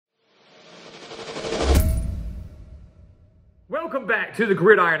Welcome back to the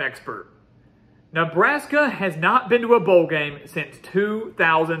Gridiron Expert. Nebraska has not been to a bowl game since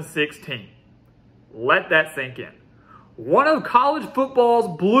 2016. Let that sink in. One of college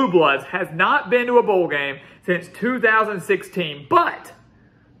football's blue bloods has not been to a bowl game since 2016, but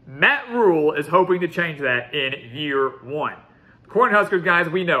Matt Rhule is hoping to change that in year one. The Cornhuskers, guys,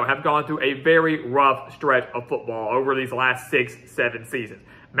 we know, have gone through a very rough stretch of football over these last 6-7 seasons.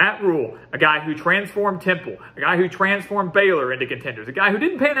 Matt Rhule, a guy who transformed Temple, a guy who transformed Baylor into contenders, a guy who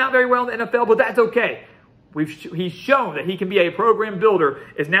didn't pan out very well in the NFL, but that's okay. He's shown that he can be a program builder,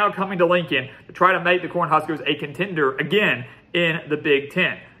 is now coming to Lincoln to try to make the Cornhuskers a contender again in the Big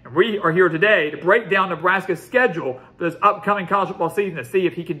Ten. And we are here today to break down Nebraska's schedule for this upcoming college football season to see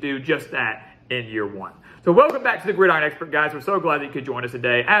if he can do just that in year one. So welcome back to the Gridiron Expert, guys. We're so glad that you could join us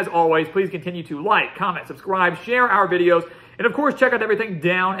today. As always, please continue to like, comment, subscribe, share our videos, and of course, check out everything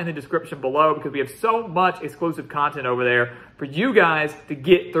down in the description below because we have so much exclusive content over there for you guys to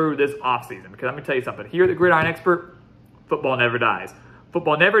get through this offseason. Because I'm going to tell you something. Here at the Gridiron Expert, football never dies.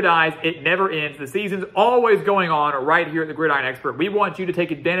 Football never dies. It never ends. The season's always going on right here at the Gridiron Expert. We want you to take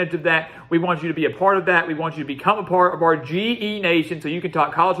advantage of that. We want you to be a part of that. We want you to become a part of our GE Nation so you can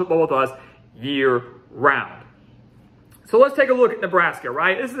talk college football with us year round. So let's take a look at Nebraska,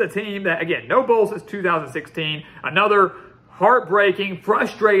 right? This is a team that, again, no bowl since 2016. Another heartbreaking,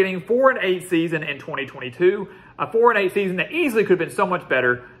 frustrating 4-8 season in 2022. A 4-8 season that easily could have been so much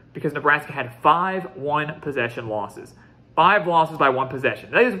better because Nebraska had 5 one-possession losses. 5 losses by 1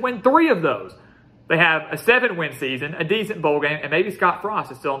 possession. They just win 3 of those. They have a 7-win season, a decent bowl game, and maybe Scott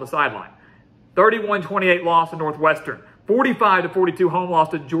Frost is still on the sideline. 31-28 loss to Northwestern. 45-42 home loss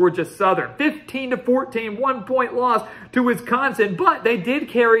to Georgia Southern. 15-14 1-point loss to Wisconsin. But they did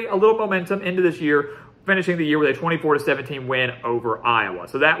carry a little momentum into this year, finishing the year with a 24-17 win over Iowa.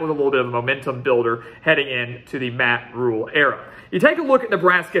 So that was a little bit of a momentum builder heading into the Matt Rhule era. You take a look at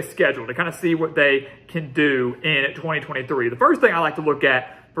Nebraska's schedule to kind of see what they can do in 2023. The first thing I like to look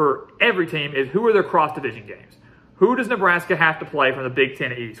at for every team is who are their cross-division games. Who does Nebraska have to play from the Big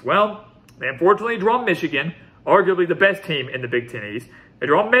Ten East? Well, they unfortunately draw Michigan, arguably the best team in the Big Ten East. They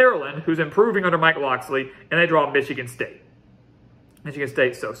draw Maryland, who's improving under Mike Locksley, and they draw Michigan State. Michigan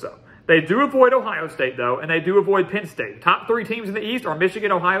State, so-so. They do avoid Ohio State, though, and they do avoid Penn State. The top 3 teams in the East are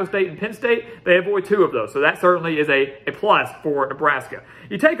Michigan, Ohio State, and Penn State. They avoid 2 of those, so that certainly is a plus for Nebraska.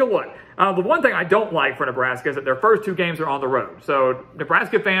 You take a look. The one thing I don't like for Nebraska is that their first 2 games are on the road. So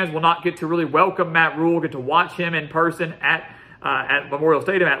Nebraska fans will not get to really welcome Matt Rhule, get to watch him in person at Memorial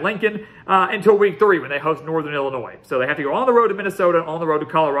Stadium at Lincoln until week 3 when they host Northern Illinois. So they have to go on the road to Minnesota, on the road to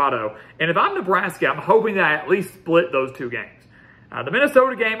Colorado. And if I'm Nebraska, I'm hoping that I at least split those 2 games. The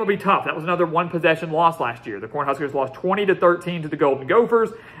Minnesota game will be tough. That was another 1-possession loss last year. The Cornhuskers lost 20-13 to the Golden Gophers,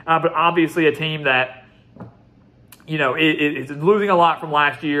 but obviously a team that, you know, is losing a lot from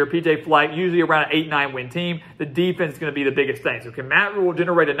last year. PJ Fleck, usually around an 8-9 win team. The defense is going to be the biggest thing. So can Matt Rhule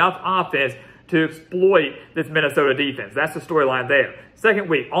generate enough offense to exploit this Minnesota defense? That's the storyline there. Second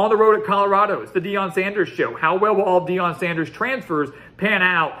week, on the road at Colorado, it's the Deion Sanders show. How well will all Deion Sanders transfers pan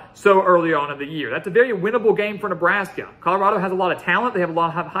out so early on in the year? That's a very winnable game for Nebraska. Colorado has a lot of talent. They have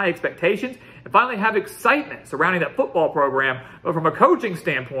high expectations and finally have excitement surrounding that football program. But from a coaching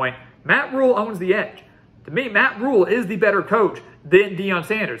standpoint, Matt Rhule owns the edge. To me, Matt Rhule is the better coach than Deion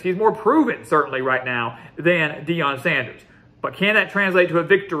Sanders. He's more proven, certainly right now, than Deion Sanders. But can that translate to a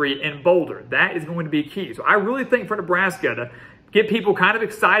victory in Boulder? That is going to be key. So I really think for Nebraska to get people kind of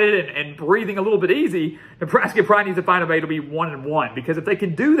excited and breathing a little bit easy, Nebraska probably needs to find a way to be 1-1. Because if they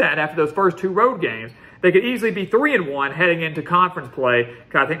can do that after those first 2 road games, they could easily be 3-1 heading into conference play.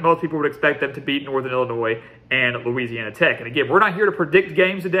 Because I think most people would expect them to beat Northern Illinois and Louisiana Tech. And again, we're not here to predict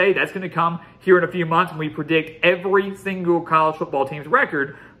games today. That's going to come here in a few months when we predict every single college football team's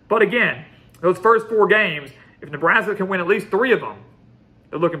record. But again, those first 4 games, if Nebraska can win at least 3 of them,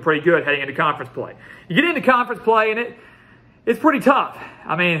 they're looking pretty good heading into conference play. You get into conference play, and it's pretty tough.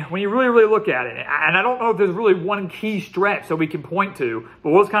 I mean, when you really look at it, and I don't know if there's really one key stretch that we can point to,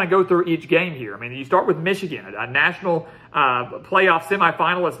 but we'll just kind of go through each game here. I mean, you start with Michigan, a national playoff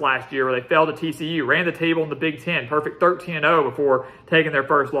semifinalist last year where they fell to TCU, ran the table in the Big Ten, perfect 13-0 before taking their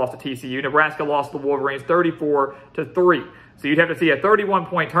first loss to TCU. Nebraska lost to the Wolverines 34-3. So you'd have to see a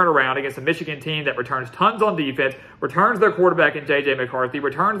 31-point turnaround against a Michigan team that returns tons on defense, returns their quarterback in J.J. McCarthy,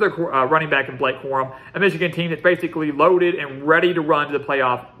 returns their running back in Blake Corum, a Michigan team that's basically loaded and ready to run to the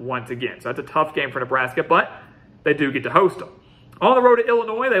playoff once again. So that's a tough game for Nebraska, but they do get to host them. On the road to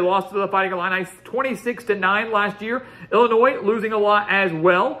Illinois, they lost to the Fighting Illini 26-9 last year. Illinois losing a lot as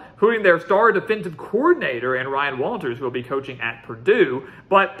well, including their star defensive coordinator and Ryan Walters, who will be coaching at Purdue.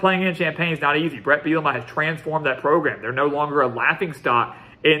 But playing in Champaign is not easy. Brett Bielema has transformed that program. They're no longer a laughingstock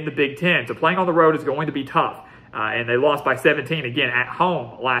in the Big Ten. So playing on the road is going to be tough. And they lost by 17 again at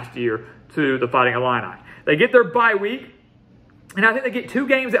home last year to the Fighting Illini. They get their bye week. And I think they get 2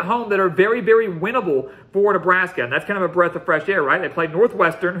 games at home that are very, very winnable for Nebraska. And that's kind of a breath of fresh air, right? They played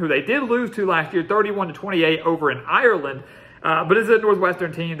Northwestern, who they did lose to last year, 31-28 over in Ireland. But this is a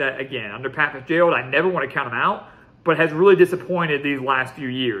Northwestern team that, again, under Pat Fitzgerald, I never want to count them out, but has really disappointed these last few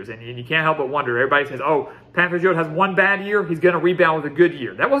years. And you can't help but wonder. Everybody says, oh, Pat Fitzgerald has one bad year, he's going to rebound with a good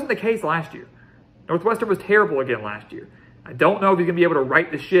year. That wasn't the case last year. Northwestern was terrible again last year. I don't know if he's going to be able to right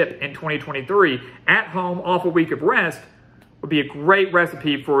the ship in 2023. At home, off a week of rest, would be a great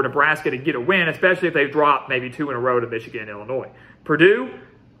recipe for Nebraska to get a win, especially if they've dropped maybe 2 in a row to Michigan and Illinois. Purdue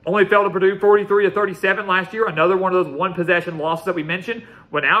only fell to Purdue 43-37 last year, another one of those one-possession losses that we mentioned.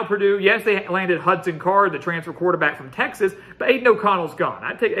 Well, now Purdue, yes, they landed Hudson Card, the transfer quarterback from Texas, but Aiden O'Connell's gone.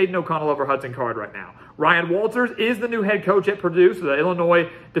 I'd take Aiden O'Connell over Hudson Card right now. Ryan Walters is the new head coach at Purdue, so the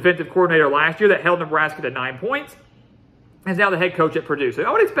Illinois defensive coordinator last year that held Nebraska to 9 points. Is now the head coach at Purdue. So I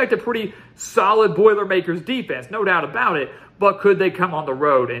would expect a pretty solid Boilermakers defense, no doubt about it, but could they come on the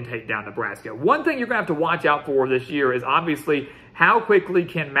road and take down Nebraska? One thing you're going to have to watch out for this year is obviously how quickly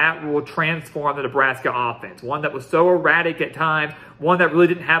can Matt Rhule transform the Nebraska offense? One that was so erratic at times, one that really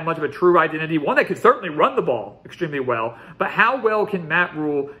didn't have much of a true identity, one that could certainly run the ball extremely well, but how well can Matt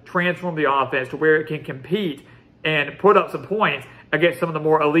Rhule transform the offense to where it can compete and put up some points against some of the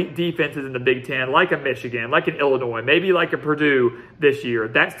more elite defenses in the Big Ten, like a Michigan, like an Illinois, maybe like a Purdue this year?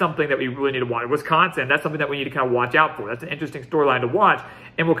 That's something that we really need to watch. Wisconsin, that's something that we need to kind of watch out for. That's an interesting storyline to watch,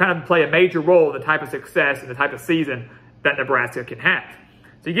 and will kind of play a major role in the type of success and the type of season that Nebraska can have.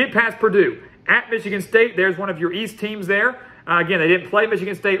 So you get past Purdue. At Michigan State, there's one of your East teams there. Again, they didn't play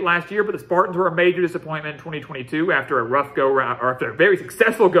Michigan State last year, but the Spartans were a major disappointment in 2022 after a rough go-round, or after a very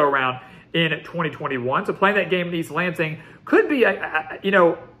successful go-round in 2021. So playing that game in East Lansing could be a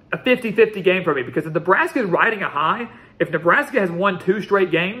 50-50 game for me, because if Nebraska is riding a high, if Nebraska has won 2 straight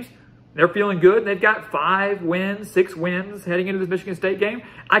games, they're feeling good, and they've got 5 wins, 6 wins heading into this Michigan State game,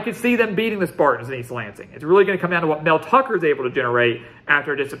 I could see them beating the Spartans in East Lansing. It's really going to come down to what Mel Tucker is able to generate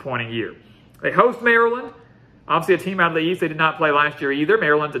after a disappointing year. They host Maryland. Obviously, a team out of the East they did not play last year either.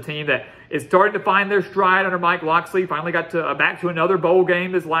 Maryland's a team that is starting to find their stride under Mike Locksley. Finally got to back to another bowl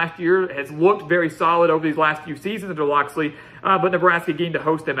game this last year. Has looked very solid over these last few seasons under Locksley, but Nebraska getting to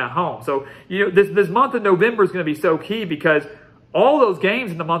host them at home. So, this month of November is going to be so key, because all those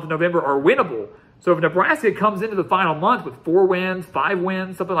games in the month of November are winnable. So if Nebraska comes into the final month with 4 wins, 5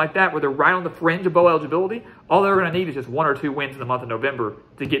 wins, something like that, where they're right on the fringe of bowl eligibility, all they're going to need is just 1 or 2 wins in the month of November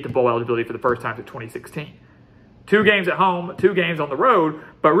to get to bowl eligibility for the first time since 2016. 2 games at home, 2 games on the road,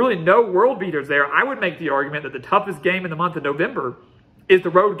 but really no world beaters there. I would make the argument that the toughest game in the month of November is the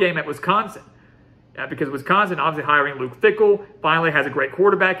road game at Wisconsin. Because Wisconsin, obviously hiring Luke Fickell, finally has a great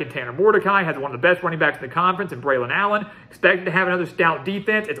quarterback in Tanner Mordecai, has one of the best running backs in the conference in Braylon Allen, expected to have another stout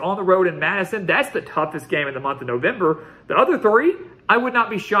defense. It's on the road in Madison. That's the toughest game in the month of November. The other 3, I would not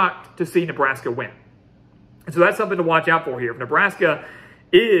be shocked to see Nebraska win. And so that's something to watch out for here. If Nebraska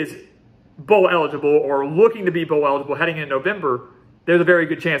is bowl eligible or looking to be bowl eligible heading into November, there's a very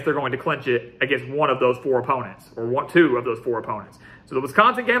good chance they're going to clinch it against one of those 4 opponents, or 2 of those 4 opponents. So the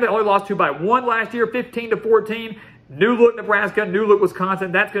Wisconsin game, they only lost to by 1 last year, 15-14. New look Nebraska, new look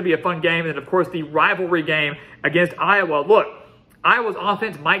Wisconsin. That's going to be a fun game. And, of course, the rivalry game against Iowa. Look, Iowa's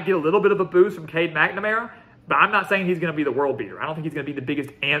offense might get a little bit of a boost from Cade McNamara, but I'm not saying he's going to be the world beater. I don't think he's going to be the biggest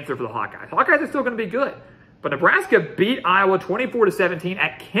answer for the Hawkeyes. Hawkeyes are still going to be good. But Nebraska beat Iowa 24-17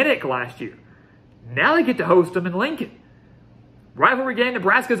 at Kinnick last year. Now they get to host them in Lincoln. Rivalry game,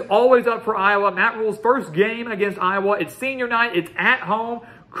 Nebraska's always up for Iowa. Matt Rhule's first game against Iowa. It's senior night. It's at home.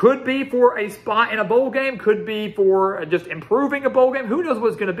 Could be for a spot in a bowl game. Could be for just improving a bowl game. Who knows what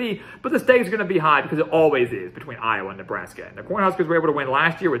it's going to be. But the stakes are going to be high, because it always is between Iowa and Nebraska. And the Cornhuskers were able to win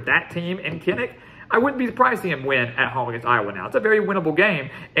last year with that team in Kinnick. I wouldn't be surprised to see him win at home against Iowa now. It's a very winnable game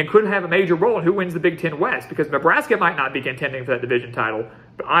and could have a major role in who wins the Big Ten West, because Nebraska might not be contending for that division title,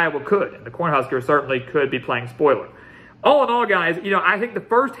 but Iowa could. And the Cornhuskers certainly could be playing spoiler. All in all, guys, I think the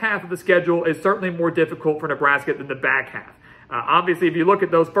first half of the schedule is certainly more difficult for Nebraska than the back half. Obviously, if you look at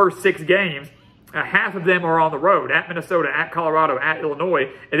those first 6 games, half of them are on the road, at Minnesota, at Colorado, at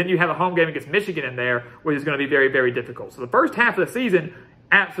Illinois, and then you have a home game against Michigan in there, which is going to be very, very difficult. So the first half of the season,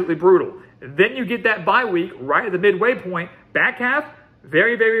 absolutely brutal. Then you get that bye week right at the midway point. Back half,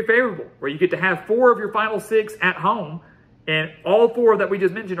 very, very favorable, where you get to have 4 of your final 6 at home And all 4 that we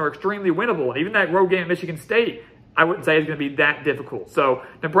just mentioned are extremely winnable. And even that road game at Michigan State, I wouldn't say is going to be that difficult. So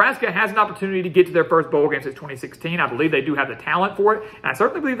Nebraska has an opportunity to get to their first bowl game since 2016. I believe they do have the talent for it. And I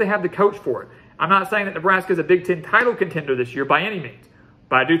certainly believe they have the coach for it. I'm not saying that Nebraska is a Big Ten title contender this year by any means.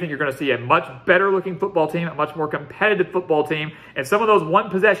 But I do think you're going to see a much better looking football team, a much more competitive football team. And some of those one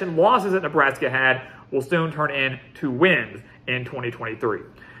possession losses that Nebraska had will soon turn into wins in 2023.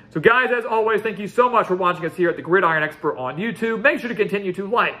 So guys, as always, thank you so much for watching us here at the Gridiron Expert on YouTube. Make sure to continue to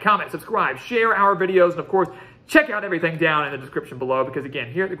like, comment, subscribe, share our videos, and of course, check out everything down in the description below because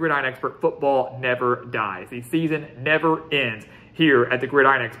again, here at the Gridiron Expert, football never dies. The season never ends here at the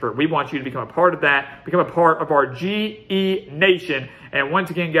Gridiron Expert. We want you to become a part of that, become a part of our GE Nation. And once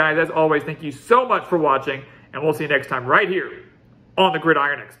again, guys, as always, thank you so much for watching, and we'll see you next time right here on the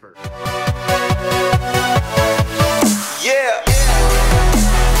Gridiron Expert. Yeah.